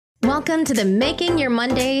Welcome to the Making Your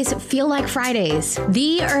Mondays Feel Like Fridays,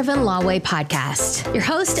 the Irvin Lawway podcast. Your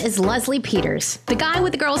host is Leslie Peters, the guy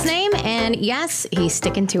with the girl's name, and yes, he's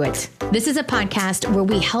sticking to it. This is a podcast where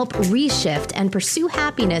we help reshift and pursue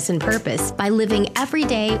happiness and purpose by living every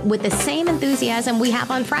day with the same enthusiasm we have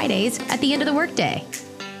on Fridays at the end of the workday.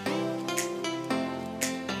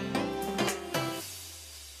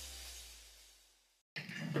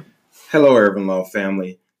 Hello, Irvin Law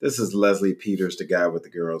family. This is Leslie Peters, the guy with the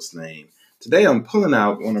girl's name. Today, I'm pulling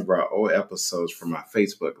out one of our old episodes from my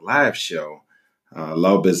Facebook live show,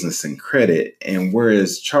 Law, Business, and Credit. And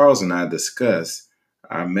whereas Charles and I discuss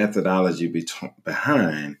our methodology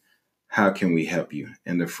behind how can we help you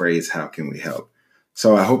and the phrase, how can we help?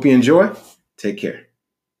 So I hope you enjoy. Take care.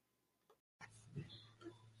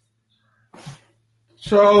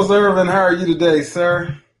 Charles Irvin, how are you today,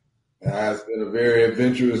 sir? It's been a very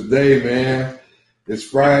adventurous day, man. It's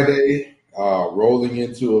Friday, rolling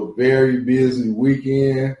into a very busy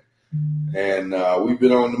weekend, and we've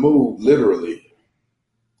been on the move, literally.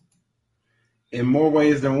 In more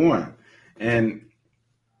ways than one. And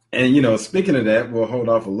you know, speaking of that, we'll hold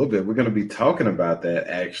off a little bit. We're going to be talking about that,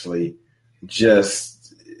 actually,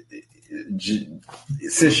 just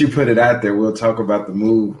since you put it out there, we'll talk about the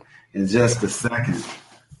move in just a second.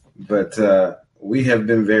 But we have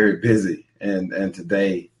been very busy, and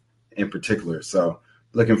today in particular. So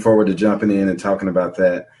looking forward to jumping in and talking about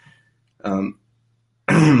that.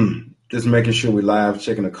 Just making sure we're live,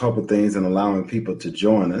 checking a couple things and allowing people to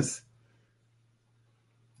join us.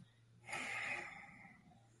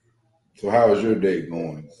 So how is your day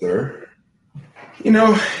going, sir? You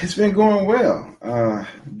know, it's been going well.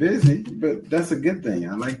 Busy, but that's a good thing.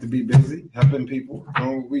 I like to be busy, helping people,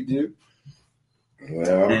 doing what we do.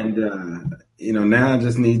 Well, and you know, now I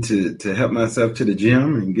just need to help myself to the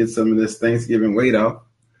gym and get some of this Thanksgiving weight off.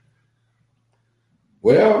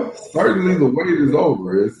 Well, certainly the wait is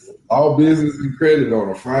over. It's all business and credit on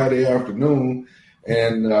a Friday afternoon.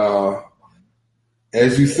 And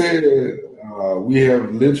as you said, we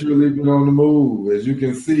have literally been on the move. As you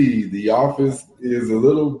can see, the office is a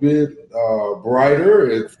little bit brighter.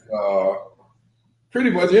 It's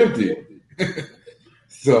pretty much empty.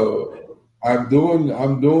 So I'm doing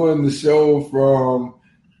the show from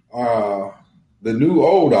the new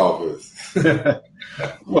old office.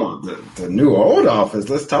 Well, the new old office.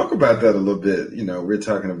 Let's talk about that a little bit. You know, we're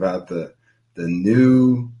talking about the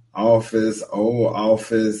new office, old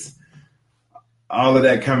office, all of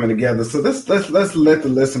that coming together. So let's let the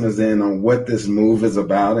listeners in on what this move is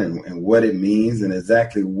about and what it means and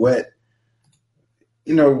exactly what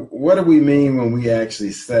do we mean when we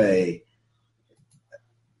actually say.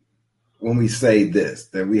 When we say this,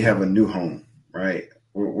 that we have a new home, right?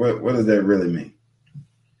 What does that really mean?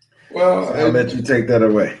 Well, so I'll let you take that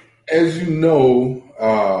away. As you know,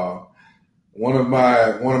 one of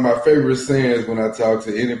my favorite sayings when I talk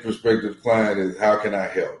to any prospective client is, "How can I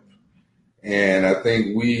help?" And I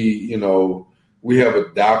think we have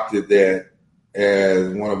adopted that as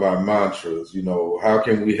one of our mantras. You know, how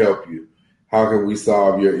can we help you? How can we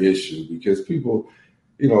solve your issue? Because people,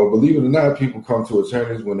 believe it or not, people come to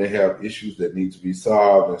attorneys when they have issues that need to be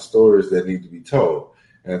solved and stories that need to be told.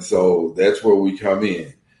 And so that's where we come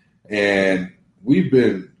in. And we've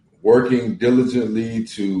been working diligently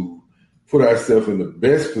to put ourselves in the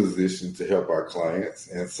best position to help our clients.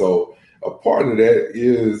 And so a part of that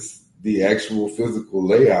is the actual physical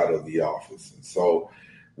layout of the office. And so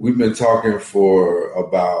we've been talking for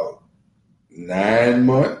about 9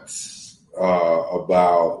 months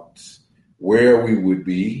about where we would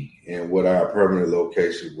be and what our permanent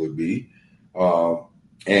location would be.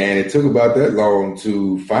 And it took about that long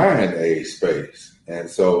to find a space. And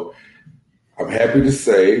so I'm happy to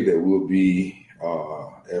say that we'll be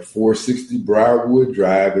at 460 Briarwood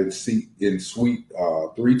Drive in Suite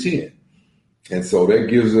 310. And so that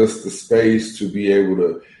gives us the space to be able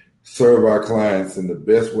to serve our clients in the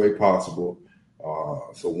best way possible.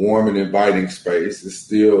 It's a warm and inviting space. It's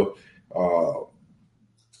still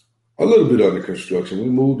a little bit under construction. We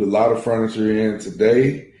moved a lot of furniture in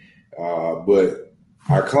today, but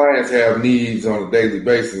our clients have needs on a daily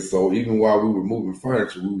basis. So even while we were moving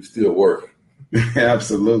furniture, we were still working.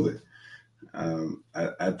 Absolutely.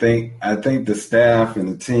 I think the staff and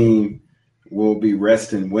the team will be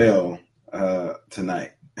resting well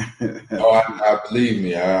tonight. I believe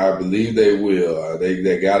me. I believe they will.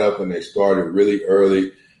 They got up and they started really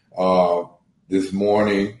early this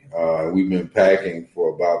morning. We've been packing for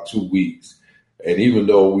about 2 weeks. And even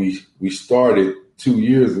though we started 2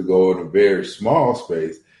 years ago in a very small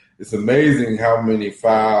space, it's amazing how many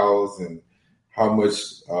files and how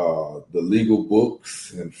much the legal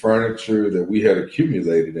books and furniture that we had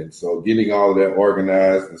accumulated. And so getting all of that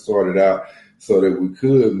organized and sorted out so that we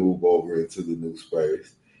could move over into the new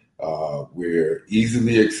space. We're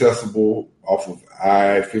easily accessible off of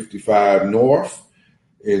I-55 North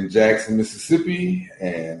in Jackson, Mississippi,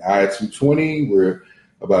 and I-220. We're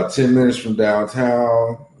about 10 minutes from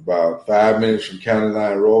downtown, about 5 minutes from County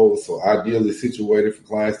Line Road, so ideally situated for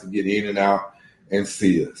clients to get in and out and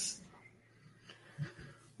see us.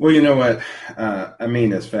 Well, you know what?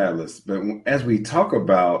 It's fabulous. But as we talk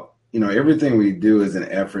about, everything we do is an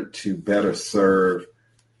effort to better serve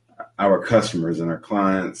our customers and our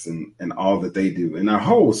clients and all that they do. And our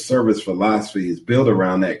whole service philosophy is built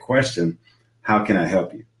around that question, how can I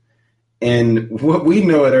help you? And what we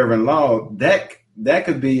know at Irvin Law, that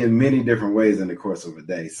could be in many different ways in the course of a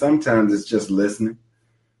day. Sometimes it's just listening.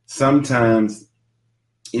 Sometimes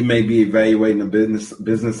it may be evaluating a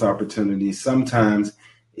business opportunity. Sometimes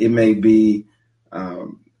it may be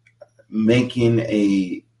making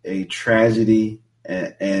a tragedy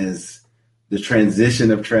as the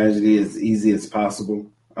transition of tragedy as easy as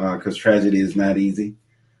possible, because tragedy is not easy.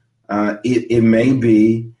 It may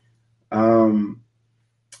be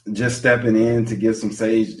just stepping in to give some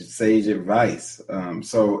sage advice.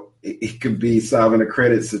 So it could be solving a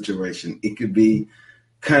credit situation. It could be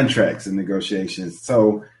contracts and negotiations.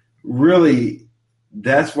 So really,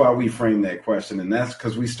 that's why we frame that question. And that's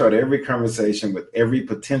because we start every conversation with every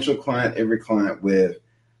potential client, every client with,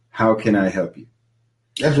 how can I help you?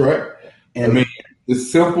 That's right. And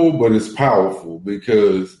it's simple, but it's powerful,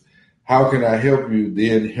 because how can I help you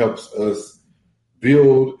then helps us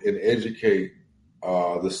build and educate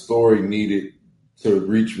the story needed to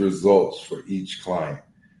reach results for each client.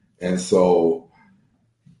 And so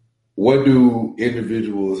what do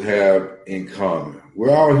individuals have in common?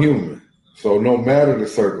 We're all human. So no matter the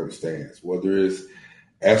circumstance, whether it's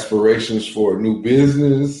aspirations for a new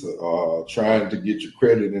business, trying to get your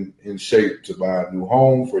credit in shape to buy a new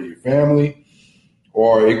home for your family,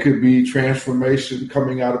 or it could be transformation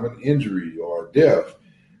coming out of an injury or death.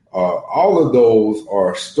 All of those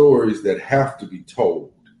are stories that have to be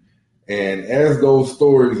told. And as those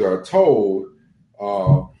stories are told,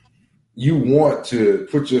 you want to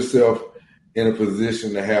put yourself in a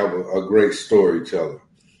position to have a great storyteller.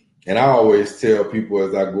 And I always tell people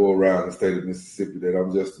as I go around the state of Mississippi that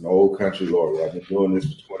I'm just an old country lawyer. I've been doing this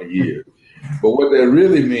for 20 years. But what that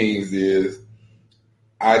really means is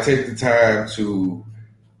I take the time to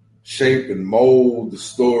shape and mold the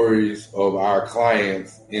stories of our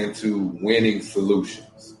clients into winning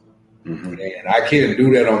solutions. Mm-hmm. And I can't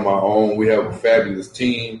do that on my own. We have a fabulous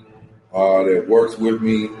team that works with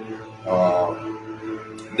me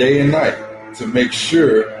day and night to make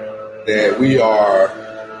sure that we are,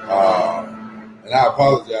 and I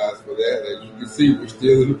apologize for that. As you can see, we're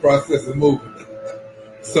still in the process of moving.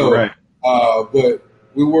 So, right. But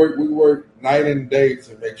we work night and day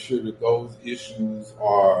to make sure that those issues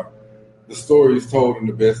are, the story is told in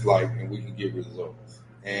the best light and we can get results.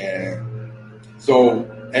 And so,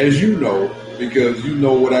 as you know, because you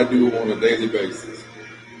know what I do on a daily basis,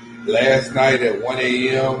 last night at 1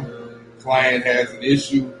 a.m., client has an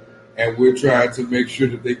issue and we're trying to make sure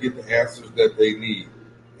that they get the answers that they need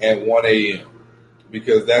at 1 a.m.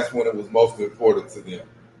 because that's when it was most important to them.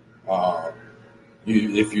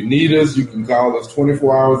 If you need us, you can call us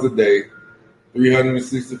 24 hours a day,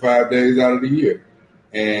 365 days out of the year.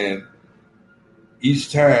 And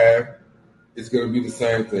each time, it's going to be the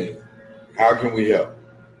same thing. How can we help?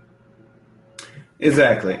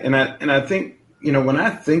 Exactly. And I think, when I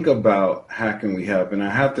think about how can we help, and I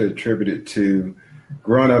have to attribute it to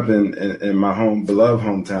growing up in my beloved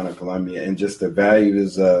hometown of Columbia and just the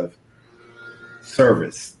values of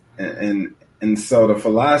service. And so the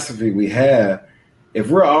philosophy we have, if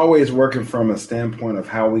we're always working from a standpoint of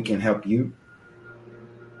how we can help you,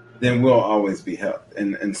 then we'll always be helped.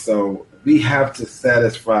 And so we have to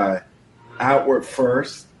satisfy outward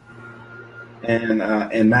first and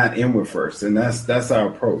not inward first. And that's our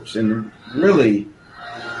approach. And really,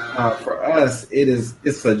 for us,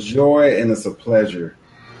 it's a joy and it's a pleasure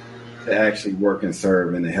to actually work and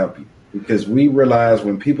serve and to help you. Because we realize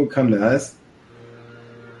when people come to us,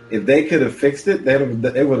 if they could have fixed it, they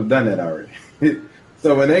would have done that already.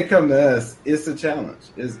 So when they come to us, it's a challenge.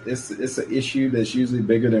 It's an issue that's usually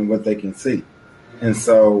bigger than what they can see. And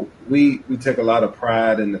so we take a lot of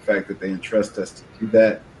pride in the fact that they entrust us to do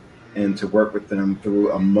that and to work with them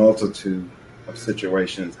through a multitude of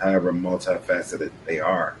situations, however multifaceted they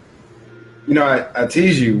are. I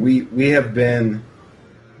tease you, we have been,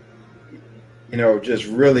 just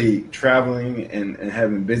really traveling and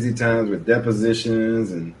having busy times with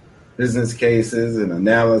depositions and business cases and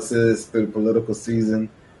analysis through the political season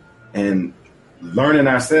and learning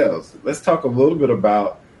ourselves. Let's talk a little bit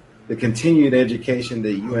about the continued education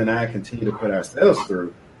that you and I continue to put ourselves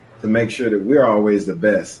through to make sure that we're always the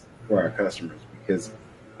best for our customers. Because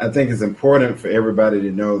I think it's important for everybody to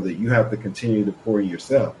know that you have to continue to pour in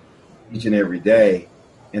yourself each and every day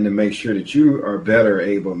and to make sure that you are better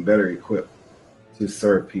able and better equipped to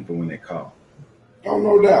serve people when they call. Oh,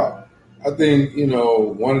 no doubt. I think,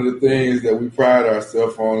 one of the things that we pride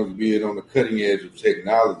ourselves on is being on the cutting edge of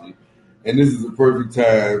technology. And this is the perfect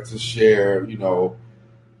time to share,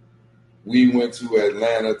 we went to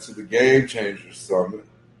Atlanta to the Game Changers Summit.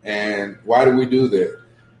 And why did we do that?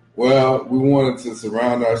 Well, we wanted to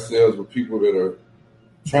surround ourselves with people that are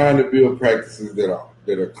trying to build practices that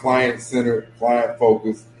are client-centered,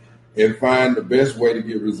 client-focused, and find the best way to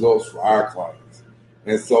get results for our clients.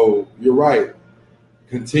 And so you're right.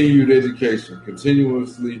 Continued education,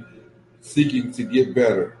 continuously seeking to get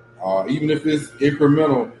better, even if it's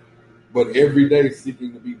incremental, but every day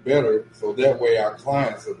seeking to be better so that way our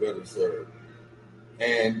clients are better served.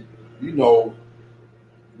 And,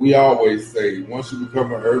 we always say once you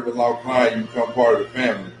become an Urban Law client, you become part of the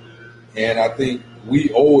family. And I think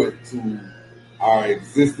we owe it to our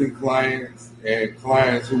existing clients and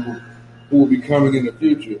clients who will be coming in the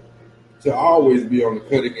future to always be on the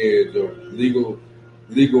cutting edge of legal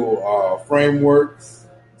frameworks,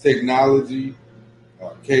 technology,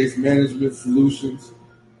 case management solutions,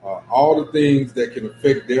 all the things that can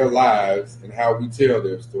affect their lives and how we tell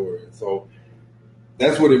their story. So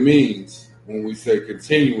that's what it means when we say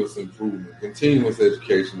continuous improvement, continuous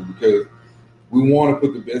education, because we want to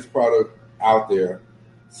put the best product out there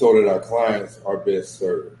so that our clients are best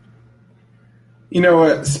served. You know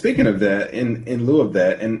what? Speaking of that, in lieu of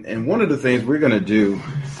that, and one of the things we're going to do,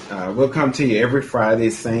 we'll come to you every Friday,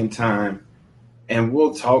 same time, and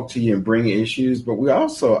we'll talk to you and bring issues. But I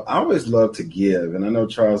always love to give, and I know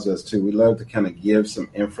Charles does too. We love to kind of give some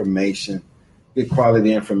information, good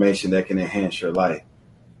quality information that can enhance your life.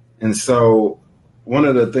 And so one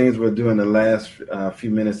of the things we'll do in the last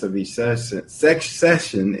few minutes of each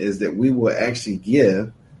session is that we will actually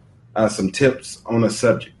give some tips on a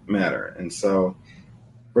subject matter. And so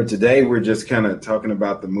for today, we're just kind of talking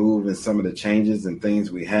about the move and some of the changes and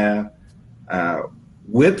things we have.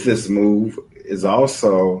 With this move is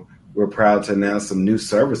also, we're proud to announce some new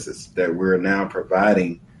services that we're now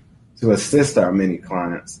providing to assist our many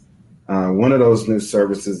clients. One of those new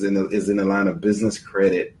services is in the line of business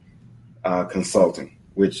credit consulting,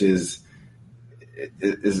 which is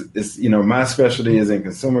my specialty is in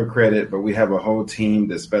consumer credit, but we have a whole team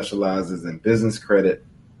that specializes in business credit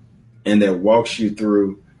and that walks you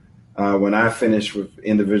through when I finish with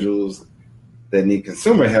individuals that need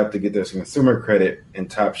consumer help to get their consumer credit in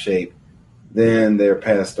top shape, then they're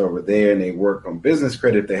passed over there and they work on business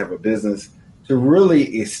credit if they have a business to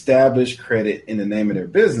really establish credit in the name of their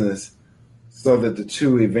business so that the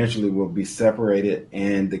two eventually will be separated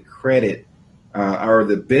and the credit or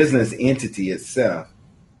the business entity itself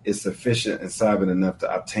is sufficient and solvent enough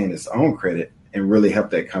to obtain its own credit and really help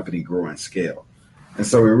that company grow and scale. And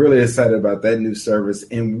so we're really excited about that new service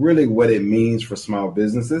and really what it means for small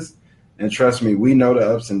businesses. And trust me, we know the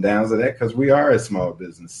ups and downs of that because we are a small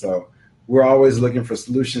business. So we're always looking for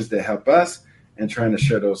solutions that help us and trying to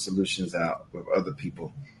share those solutions out with other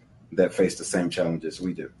people that face the same challenges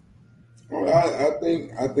we do. Well,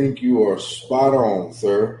 I think you are spot on,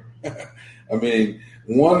 sir. I mean,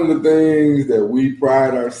 one of the things that we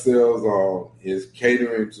pride ourselves on is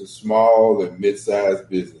catering to small and mid-sized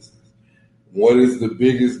businesses. What is the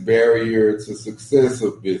biggest barrier to success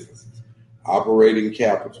of businesses? Operating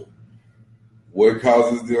capital. What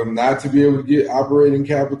causes them not to be able to get operating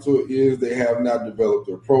capital is they have not developed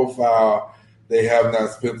their profile, they have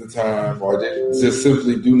not spent the time, or they just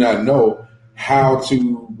simply do not know how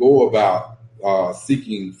to go about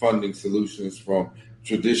seeking funding solutions from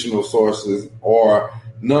traditional sources or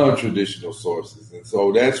non-traditional sources. And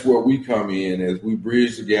so that's where we come in as we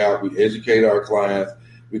bridge the gap, we educate our clients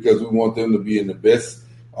because we want them to be in the best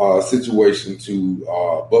situation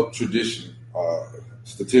to buck tradition.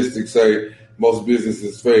 Statistics say most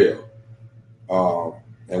businesses fail,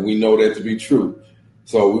 and we know that to be true.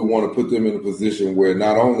 So we want to put them in a position where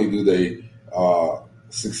not only do they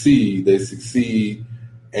succeed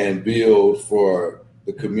and build for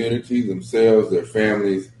the community, themselves, their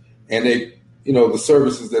families, and they, the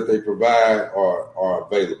services that they provide are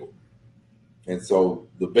available. And so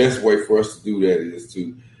the best way for us to do that is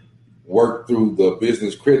to work through the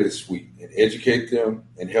business credit suite and educate them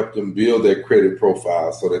and help them build their credit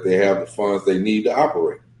profile so that they have the funds they need to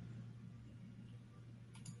operate.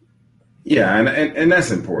 Yeah, and that's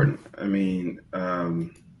important. I mean,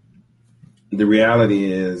 the reality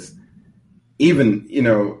is, even,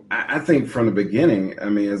 I think from the beginning, I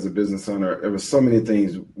mean, as a business owner, there was so many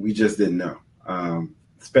things we just didn't know,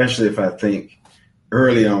 especially if I think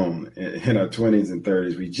early on in our 20s and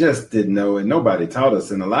 30s, we just didn't know and nobody taught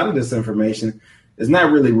us. And a lot of this information is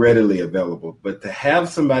not really readily available. But to have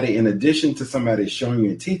somebody, in addition to somebody showing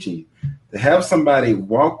you and teaching you, to have somebody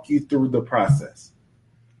walk you through the process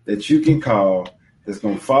that you can call, that's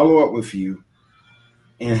going to follow up with you,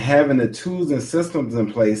 and having the tools and systems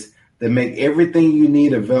in place that make everything you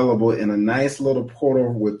need available in a nice little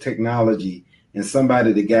portal with technology, and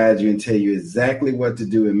somebody to guide you and tell you exactly what to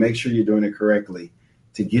do and make sure you're doing it correctly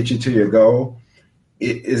to get you to your goal,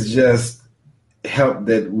 it is just help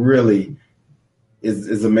that really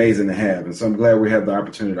is amazing to have. And so I'm glad we have the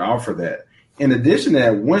opportunity to offer that. In addition to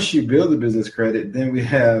that, once you build a business credit, then we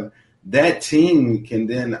have that team can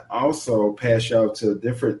then also pass you out to a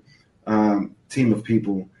different team of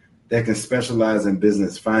people that can specialize in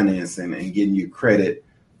business financing and getting you credit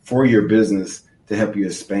for your business to help you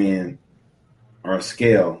expand or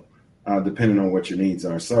scale, depending on what your needs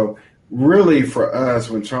are. So really for us,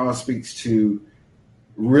 when Charles speaks to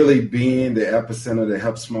really being the epicenter that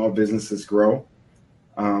helps small businesses grow,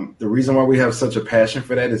 the reason why we have such a passion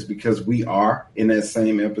for that is because we are in that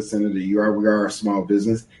same epicenter that you are. We are a small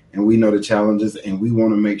business, and we know the challenges, and we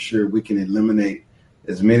want to make sure we can eliminate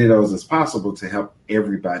as many of those as possible to help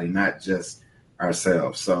everybody, not just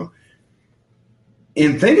ourselves. So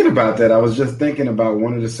in thinking about that, I was just thinking about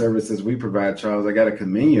one of the services we provide, Charles. I got to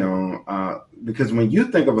commend you on, because when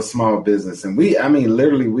you think of a small business, and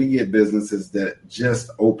literally we get businesses that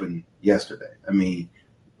just opened yesterday. I mean,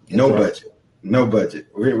 no budget. No budget.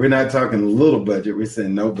 We're not talking a little budget. We're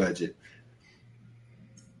saying no budget.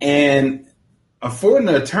 And affording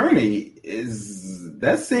an attorney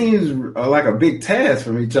seems like a big task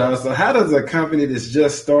for me, Charles. So how does a company that's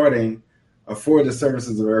just starting afford the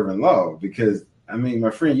services of Irvin Law? Because, I mean,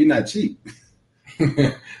 my friend, you're not cheap.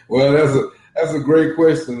 Well, that's a great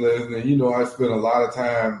question, Leslie. I spend a lot of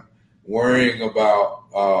time worrying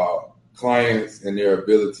about clients and their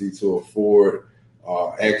ability to afford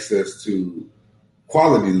access to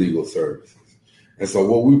quality legal services. And so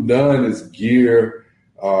what we've done is gear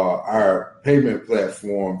our payment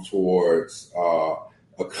platform towards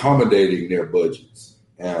accommodating their budgets.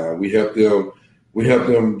 We help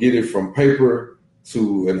them get it from paper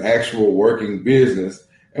to an actual working business.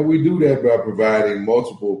 And we do that by providing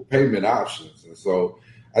multiple payment options. And so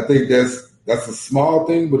I think that's a small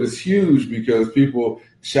thing, but it's huge because people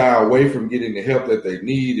shy away from getting the help that they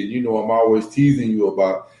need. And, I'm always teasing you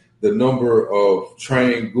about the number of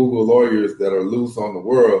trained Google lawyers that are loose on the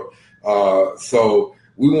world. So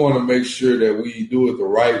we want to make sure that we do it the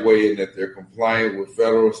right way and that they're compliant with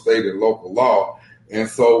federal, state, and local law. And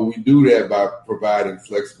so we do that by providing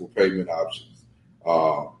flexible payment options.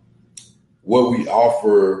 What we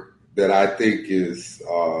offer that I think is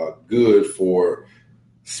good for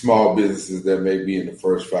small businesses that may be in the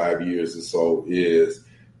first 5 years or so is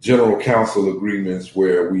general counsel agreements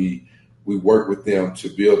where we work with them to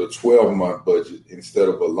build a 12-month budget instead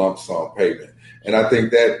of a lump sum payment. And I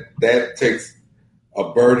think that takes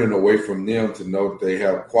a burden away from them to know that they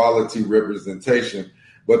have quality representation,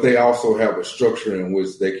 but they also have a structure in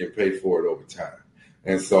which they can pay for it over time.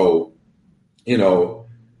 And so,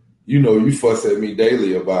 you fuss at me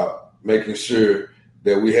daily about making sure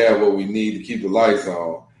that we have what we need to keep the lights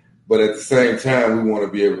on. But at the same time, we want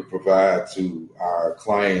to be able to provide to our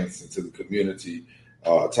clients and to the community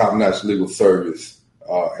top-notch legal service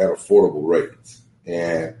at affordable rates.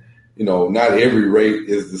 And, not every rate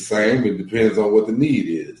is the same. It depends on what the need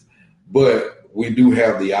is. But we do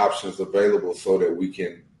have the options available so that we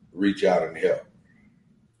can reach out and help.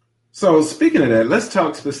 So speaking of that, let's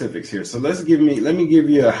talk specifics here. So let me give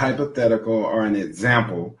you a hypothetical or an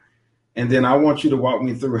example, and then I want you to walk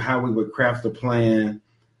me through how we would craft a plan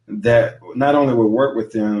that not only would work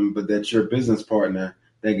with them, but that your business partner,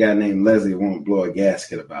 that guy named Leslie, won't blow a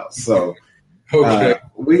gasket about. So, okay.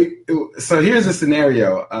 So here's a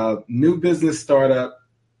scenario: new business startup,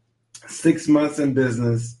 6 months in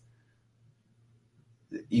business.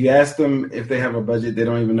 You ask them if they have a budget; they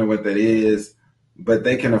don't even know what that is, but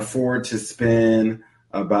they can afford to spend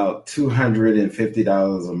about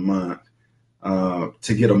 $250 a month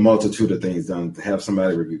to get a multitude of things done. To have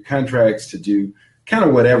somebody review contracts, to do kind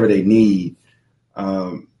of whatever they need.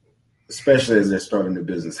 Especially as they're starting their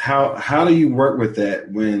business. How do you work with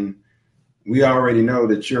that when we already know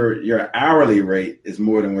that your hourly rate is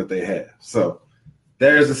more than what they have? So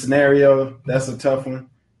there's a scenario. That's a tough one.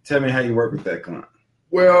 Tell me how you work with that client.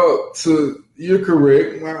 Well, you're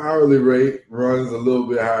correct. My hourly rate runs a little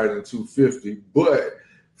bit higher than $250, but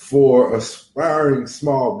for aspiring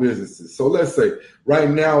small businesses. So let's say right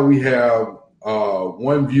now we have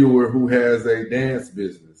one viewer who has a dance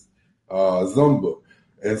business, Zumba.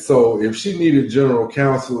 And so if she needed general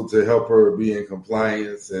counsel to help her be in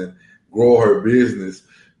compliance and grow her business,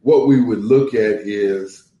 what we would look at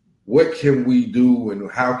is what can we do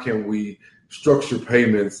and how can we structure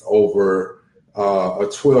payments over a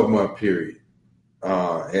 12-month period.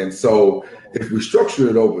 And so if we structure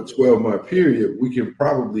it over a 12-month period, we can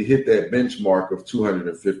probably hit that benchmark of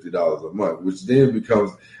 $250 a month, which then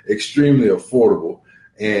becomes extremely affordable.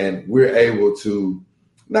 And we're able to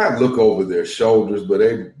not look over their shoulders, but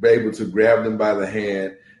be able to grab them by the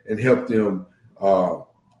hand and help them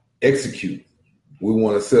execute. We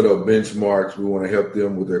want to set up benchmarks. We want to help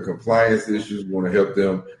them with their compliance issues. We want to help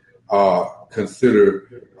them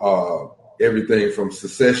consider everything from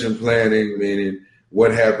succession planning, meaning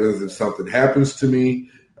what happens if something happens to me,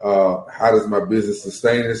 how does my business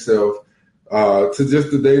sustain itself, to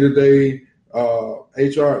just the day-to-day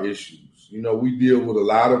HR issues. You know, we deal with a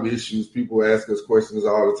lot of issues. People ask us questions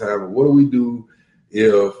all the time. What do we do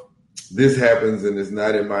if this happens and it's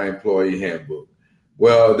not in my employee handbook?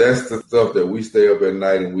 Well, that's the stuff that we stay up at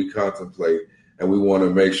night and we contemplate, and we want to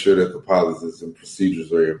make sure that the policies and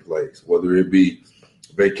procedures are in place, whether it be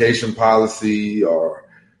vacation policy or,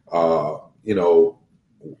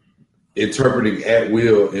 interpreting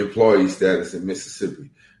at-will employee status in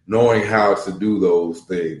Mississippi, knowing how to do those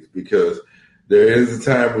things, because there is a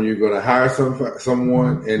time when you're going to hire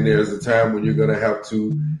someone, and there's a time when you're going to have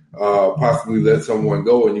to possibly let someone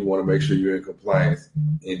go, and you want to make sure you're in compliance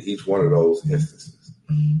in each one of those instances.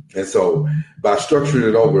 And so by structuring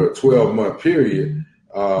it over a 12-month period,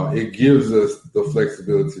 it gives us the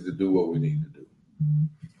flexibility to do what we need to do.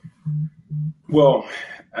 Well,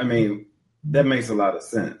 I mean, that makes a lot of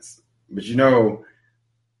sense. But,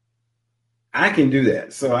 I can do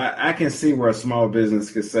that. So I can see where a small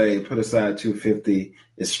business could say, put aside $250,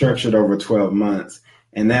 it's structured over 12 months.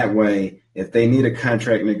 And that way, if they need a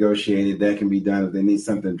contract negotiated, that can be done. If they need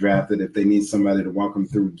something drafted, if they need somebody to walk them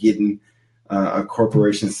through getting a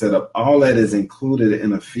corporation set up, all that is included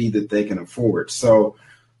in a fee that they can afford. So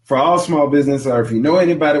for all small business, or if you know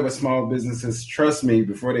anybody with small businesses, trust me,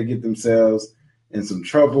 before they get themselves in some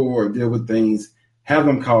trouble or deal with things, have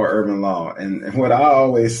them call Urban Law. And what I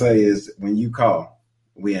always say is, when you call,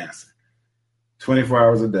 we answer. 24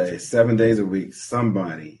 hours a day, 7 days a week,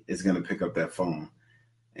 somebody is going to pick up that phone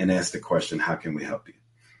and ask the question, how can we help you?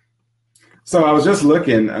 So I was just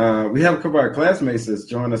looking. We have a couple of our classmates that's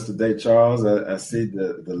joined us today, Charles. I see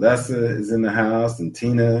the Lessa is in the house, and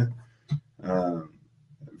Tina,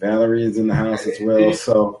 Valerie is in the house as well.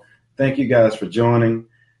 So thank you guys for joining.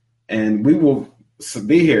 And we will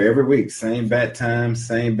be here every week, same bat time,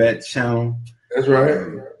 same bat channel. That's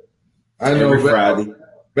right. I know every Friday.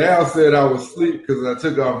 Val said I was asleep because I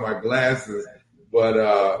took off my glasses, but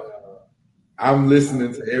I'm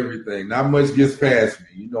listening to everything. Not much gets past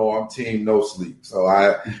me. I'm team no sleep. So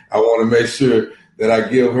I want to make sure that I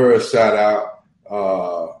give her a shout out.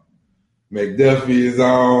 McDuffie is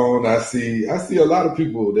on. I see a lot of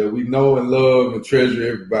people that we know and love and treasure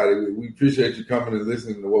everybody. We appreciate you coming and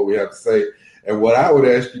listening to what we have to say. And what I would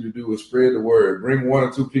ask you to do is spread the word. Bring one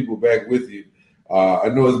or two people back with you. I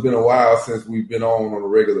know it's been a while since we've been on a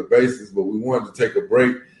regular basis, but we wanted to take a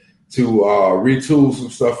break to retool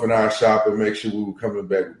some stuff in our shop and make sure we were coming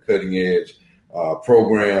back with cutting edge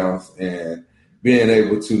programs and being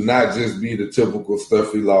able to not just be the typical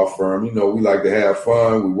stuffy law firm. We like to have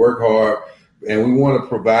fun. We work hard, and we want to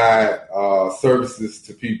provide services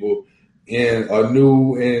to people in a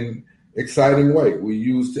new and exciting way. We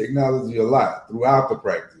use technology a lot throughout the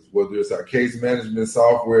practice, whether it's our case management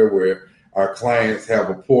software where our clients have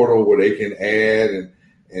a portal where they can add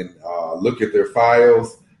and look at their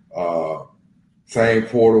files. Same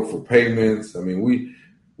portal for payments. I mean,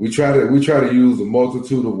 we try to use a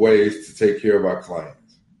multitude of ways to take care of our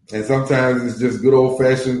clients. And sometimes it's just good old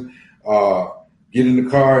fashioned get in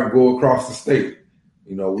the car and go across the state.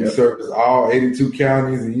 We service all 82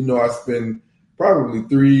 counties, and I spend probably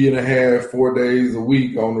 3.5-4 days a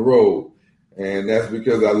week on the road. And that's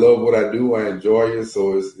because I love what I do. I enjoy it.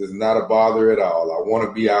 So it's not a bother at all. I want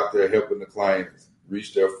to be out there helping the clients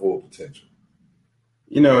reach their full potential.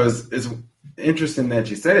 It's interesting that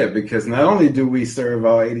you say that, because not only do we serve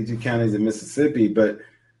all 82 counties in Mississippi, but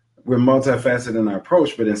we're multifaceted in our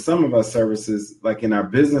approach. But in some of our services, like in our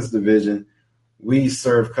business division, we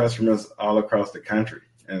serve customers all across the country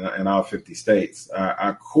in all 50 states.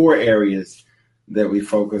 Our core areas that we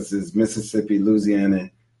focus is Mississippi,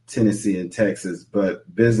 Louisiana, Tennessee and Texas,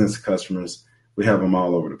 but business customers, we have them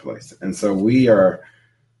all over the place. And so we are,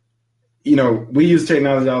 we use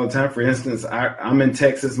technology all the time. For instance, I'm in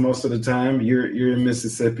Texas most of the time. You're in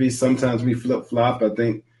Mississippi. Sometimes we flip flop. I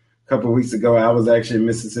think a couple of weeks ago, I was actually in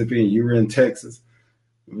Mississippi and you were in Texas.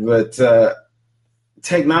 But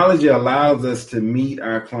technology allows us to meet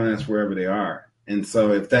our clients wherever they are. And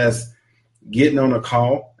so if that's getting on a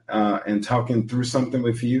call and talking through something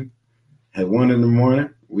with you at 1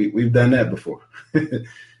 a.m, we've done that before. That's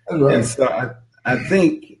right. And so I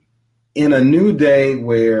think in a new day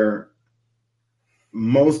where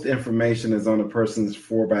most information is on a person's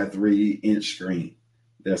 4x3-inch screen,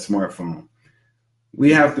 their smartphone,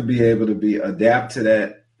 we have to be able to adapt to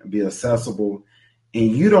that, be accessible.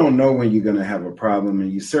 And you don't know when you're going to have a problem,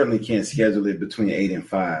 and you certainly can't schedule it between 8 and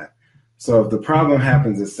 5. So if the problem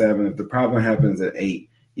happens at 7, if the problem happens at 8,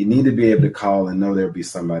 you need to be able to call and know there'll be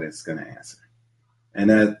somebody that's going to answer.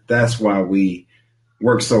 And that's why we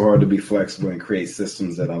work so hard to be flexible and create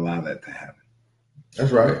systems that allow that to happen.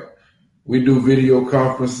 That's right. We do video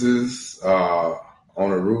conferences on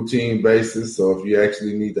a routine basis. So if you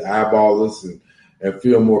actually need to eyeball us and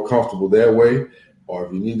feel more comfortable that way, or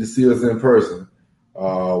if you need to see us in person, we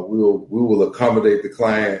will accommodate the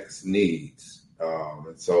client's needs.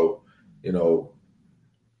 And so,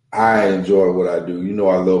 I enjoy what I do.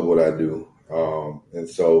 I love what I do. And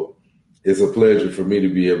so it's a pleasure for me to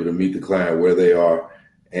be able to meet the client where they are.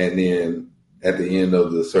 And then at the end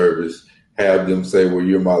of the service, have them say, well,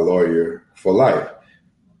 you're my lawyer for life.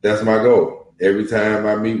 That's my goal. Every time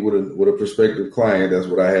I meet with a prospective client, that's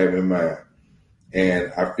what I have in mind.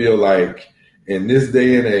 And I feel like in this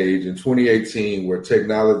day and age, in 2018, where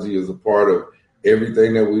technology is a part of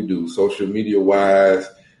everything that we do, social media wise,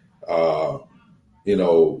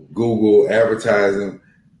 Google advertising,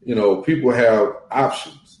 people have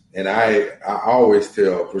options. And I always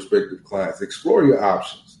tell prospective clients, explore your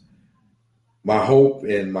options. My hope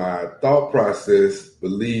and my thought process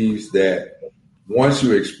believes that once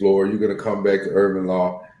you explore, you're going to come back to Urban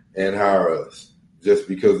Law and hire us just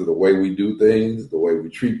because of the way we do things, the way we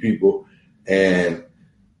treat people. And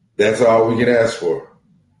that's all we can ask for.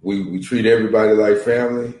 We treat everybody like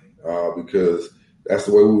family because that's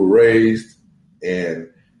the way we were raised. And,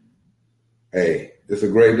 hey, it's a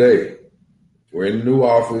great day. We're in the new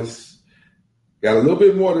office. Got a little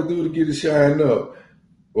bit more to do to get it shined up,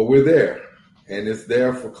 but we're there. And it's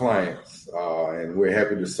there for clients, and we're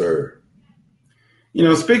happy to serve.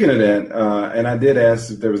 Speaking of that, and I did ask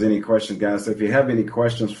if there was any questions, guys. So if you have any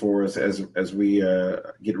questions for us as we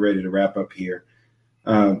get ready to wrap up here,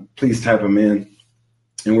 please type them in,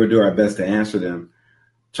 and we'll do our best to answer them.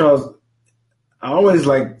 Charles, I always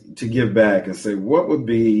like to give back and say, what would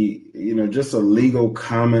be, just a legal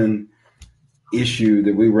common issue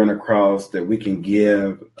that we run across that we can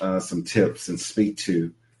give some tips and speak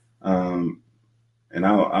to? And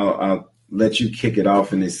I'll let you kick it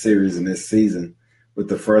off in this series in this season with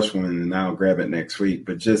the first one, and I'll grab it next week.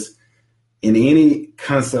 But just in any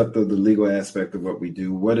concept of the legal aspect of what we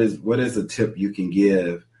do, what is a tip you can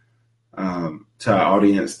give to our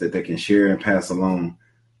audience that they can share and pass along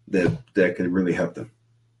that could really help them?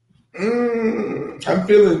 I'm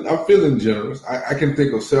feeling generous. I can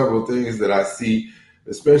think of several things that I see,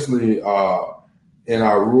 especially in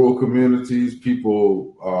our rural communities.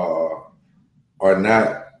 People are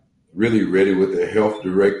not really ready with their health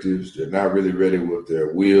directives. They're not really ready with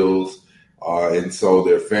their wills. And so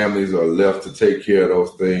their families are left to take care of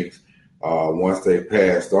those things once they've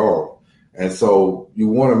passed on. And so you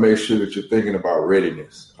want to make sure that you're thinking about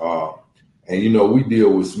readiness. And, we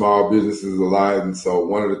deal with small businesses a lot. And so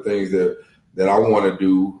one of the things that I want to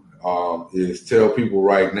do is tell people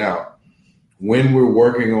right now, when we're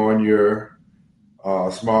working on your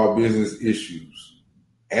small business issues,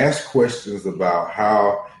 ask questions about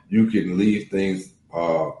how you can leave things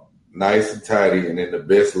nice and tidy and in the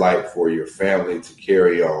best light for your family to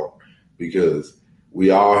carry on, because we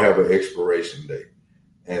all have an expiration date.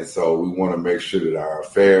 And so we want to make sure that our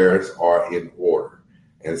affairs are in order.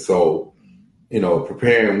 And so,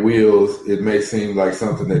 preparing wills, it may seem like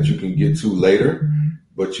something that you can get to later,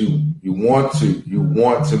 but you want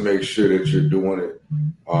to make sure that you're doing it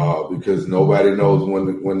because nobody knows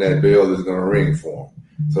when that bell is going to ring for them.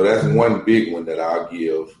 So that's one big one that I'll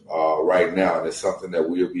give right now. And it's something that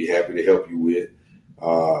we'll be happy to help you with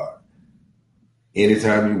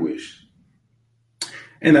anytime you wish.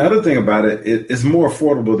 And the other thing about it's more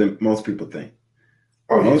affordable than most people think.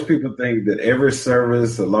 Most people think that every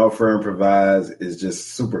service a law firm provides is just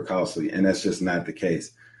super costly, and that's just not the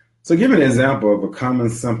case. So give me an example of a common,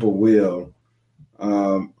 simple will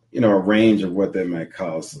a range of what that might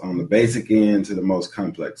cost on the basic end to the most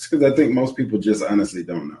complex? Because I think most people just honestly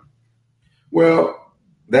don't know. Well,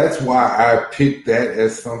 that's why I picked that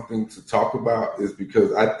as something to talk about, is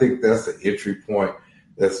because I think that's an entry point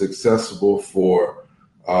that's accessible for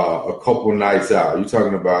a couple nights out. You're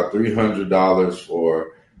talking about $300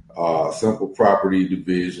 for simple property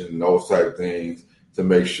division, those type things, to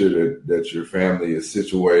make sure that your family is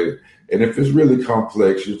situated. And if it's really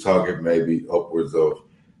complex, you're talking maybe upwards of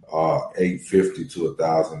 $850 to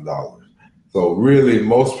 $1,000. So really,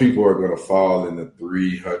 most people are going to fall in the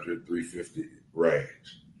 $300, $350 range.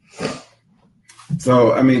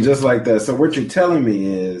 So, I mean, just like that. So what you're telling me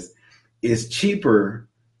is it's cheaper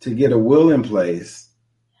to get a will in place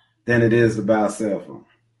than it is to buy a cell phone.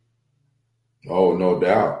 Oh, no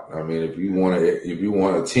doubt. I mean, if you want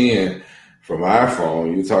a 10 from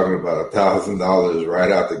iPhone, you're talking about $1,000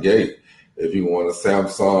 right out the gate. If you want a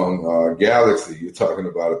Samsung Galaxy, you're talking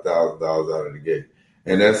about $1,000 out of the gate.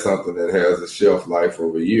 And that's something that has a shelf life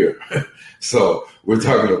of a year. So we're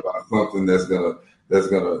talking about something that's gonna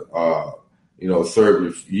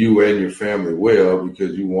serve you and your family well,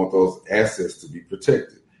 because you want those assets to be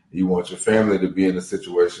protected. You want your family to be in a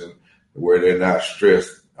situation where they're not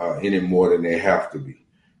stressed any more than they have to be.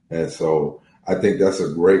 And so I think that's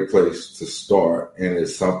a great place to start. And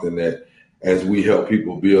it's something that, as we help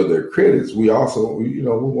people build their credits, we also, we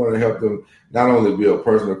want to help them not only build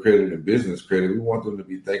personal credit and business credit. We want them to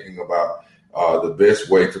be thinking about the best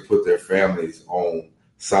way to put their families on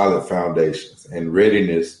solid foundations and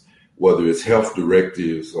readiness, whether it's health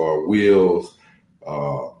directives or wills,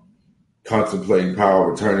 contemplating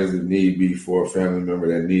power of attorneys if need be for a family member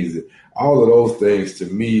that needs it. All of those things, to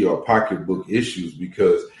me, are pocketbook issues,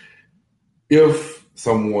 because if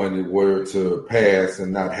someone were to pass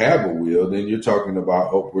and not have a will, then you're talking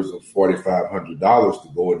about upwards of $4,500 to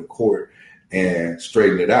go into court and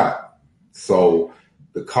straighten it out. So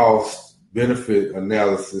the cost benefit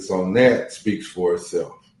analysis on that speaks for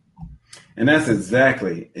itself. And that's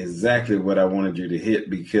exactly what I wanted you to hit,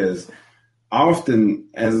 because often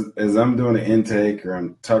as I'm doing an intake or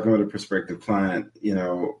I'm talking with a prospective client,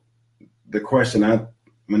 the question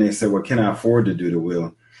when they say, well, can I afford to do the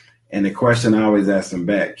will? And the question I always ask them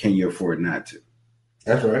back, can you afford not to?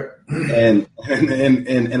 That's right. And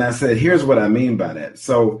I said, here's what I mean by that.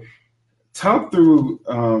 So talk through,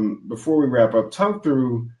 before we wrap up, talk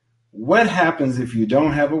through what happens if you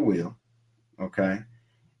don't have a will, okay?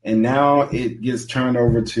 And now it gets turned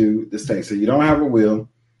over to the state. So you don't have a will.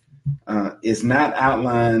 It's not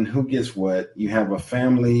outlined who gets what. You have a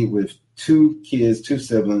family with 2 kids, 2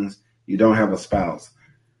 siblings. You don't have a spouse.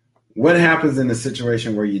 What happens in a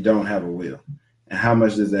situation where you don't have a will, and how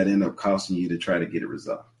much does that end up costing you to try to get it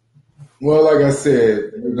resolved? Well, like I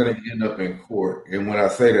said, you're going to end up in court. And when I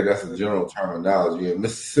say that, that's a general terminology. In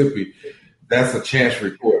Mississippi, that's a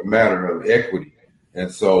chancery court matter of equity.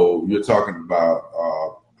 And so you're talking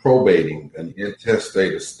about probating an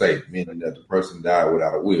intestate estate, meaning that the person died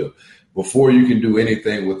without a will. Before you can do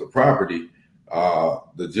anything with the property,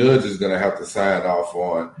 the judge is going to have to sign off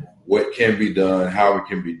on what can be done, how it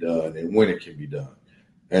can be done, and when it can be done.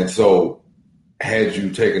 And so had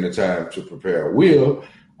you taken the time to prepare a will,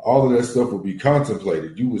 all of that stuff would be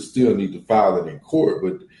contemplated. You would still need to file it in court,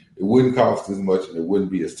 but it wouldn't cost as much and it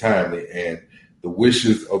wouldn't be as timely. And the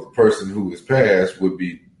wishes of the person who is passed would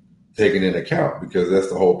be taken into account, because that's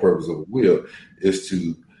the whole purpose of a will, is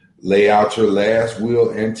to lay out your last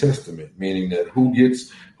will and testament, meaning that who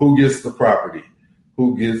gets the property,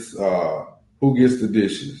 who gets the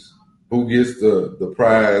dishes, who gets the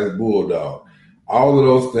prize bulldog, all of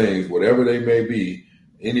those things, whatever they may be,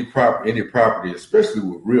 any property, especially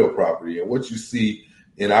with real property. And what you see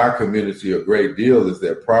in our community a great deal is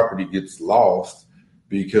that property gets lost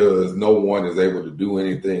because no one is able to do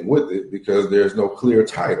anything with it because there's no clear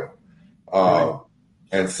title. Right.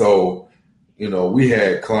 And so, we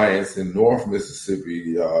had clients in North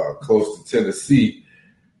Mississippi, close to Tennessee,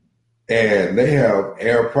 and they have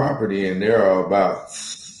heir property, and there are about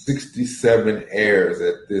 67 heirs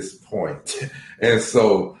at this point. And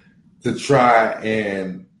so to try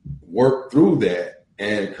and work through that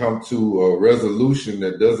and come to a resolution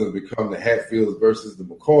that doesn't become the Hatfields versus the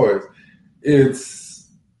McCoys, it's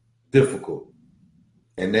difficult.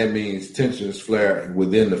 And that means tensions flare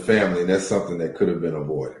within the family, and that's something that could have been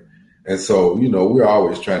avoided. And so, we're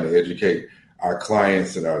always trying to educate our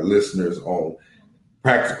clients and our listeners on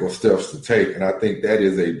practical steps to take. And I think that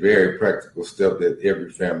is a very practical step that every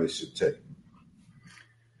family should take.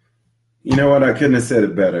 You know what? I couldn't have said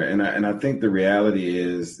it better. And I think the reality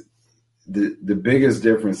is the biggest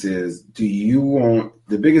difference is,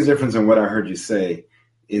 the biggest difference in what I heard you say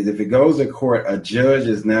is if it goes to court, a judge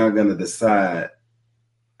is now going to decide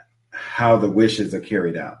how the wishes are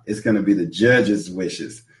carried out. It's going to be the judge's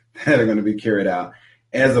wishes that are going to be carried out,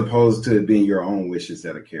 as opposed to it being your own wishes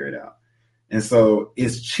that are carried out. And so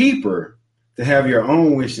it's cheaper to have your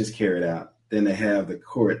own wishes carried out than to have the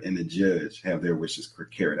court and the judge have their wishes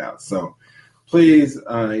carried out. So please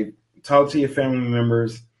talk to your family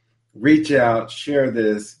members, reach out, share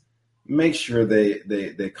this, make sure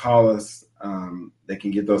they call us. They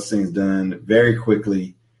can get those things done very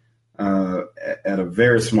quickly at a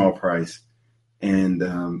very small price.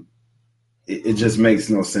 And it just makes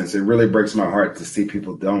no sense. It really breaks my heart to see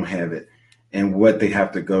people don't have it and what they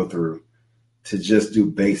have to go through to just do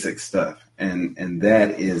basic stuff. And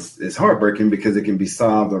that is heartbreaking because it can be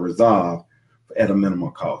solved or resolved at a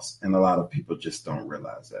minimal cost. And a lot of people just don't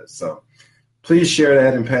realize that. So please share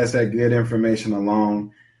that and pass that good information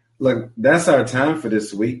along. Look, that's our time for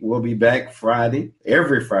this week. We'll be back Friday,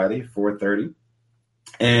 every Friday, 4:30.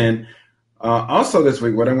 And also this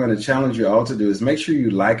week, what I'm going to challenge you all to do is make sure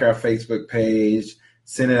you like our Facebook page,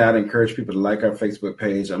 send it out, encourage people to like our Facebook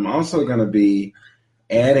page. I'm also going to be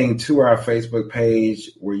adding to our Facebook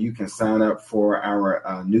page where you can sign up for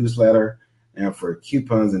our newsletter and for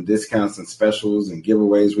coupons and discounts and specials and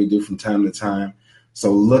giveaways we do from time to time.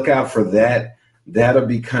 So look out for that. That'll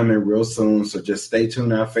be coming real soon. So just stay tuned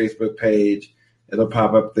to our Facebook page. It'll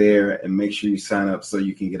pop up there, and make sure you sign up so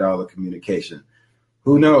you can get all the communication.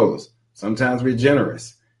 Who knows? Sometimes we're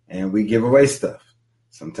generous and we give away stuff.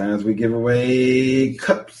 Sometimes we give away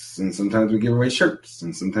cups, and sometimes we give away shirts,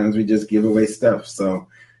 and sometimes we just give away stuff. So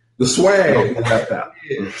the swag.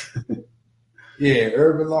 Yeah,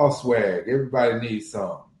 Urban Law swag. Everybody needs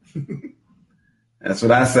some. That's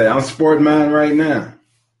what I say. I'm sporting mine right now.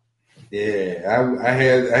 Yeah, I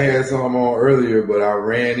had some on earlier, but I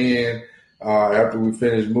ran in after we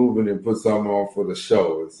finished moving and put some on for the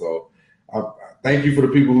show. And so I thank you for the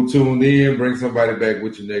people who tuned in. Bring somebody back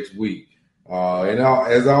with you next week. And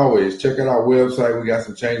as always, check out our website. We got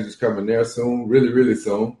some changes coming there soon, really, really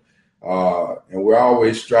soon. And we're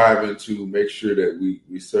always striving to make sure that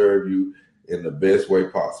we serve you in the best way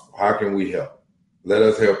possible. How can we help? Let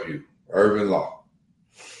us help you. Urban Law.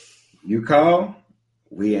 You call,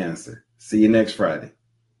 we answer. See you next Friday.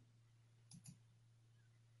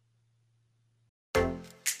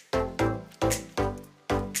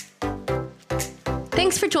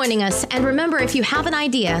 Thanks for joining us. And remember, if you have an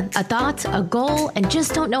idea, a thought, a goal, and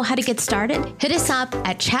just don't know how to get started, hit us up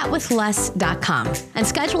at chatwithles.com and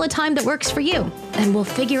schedule a time that works for you, and we'll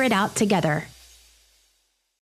figure it out together.